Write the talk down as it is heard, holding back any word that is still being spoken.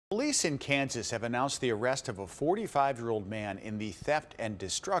Police in Kansas have announced the arrest of a 45-year-old man in the theft and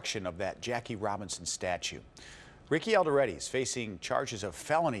destruction of that Jackie Robinson statue. Ricky Alderete is facing charges of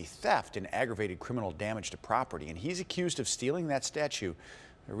felony theft and aggravated criminal damage to property, and he's accused of stealing that statue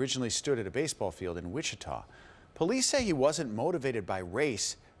that originally stood at a baseball field in Wichita. Police say he wasn't motivated by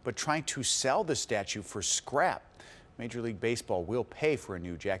race, but trying to sell the statue for scrap. Major League Baseball will pay for a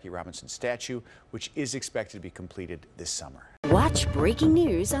new Jackie Robinson statue, which is expected to be completed this summer. Watch breaking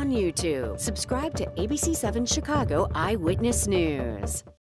news on YouTube. Subscribe to ABC7 Chicago Eyewitness News.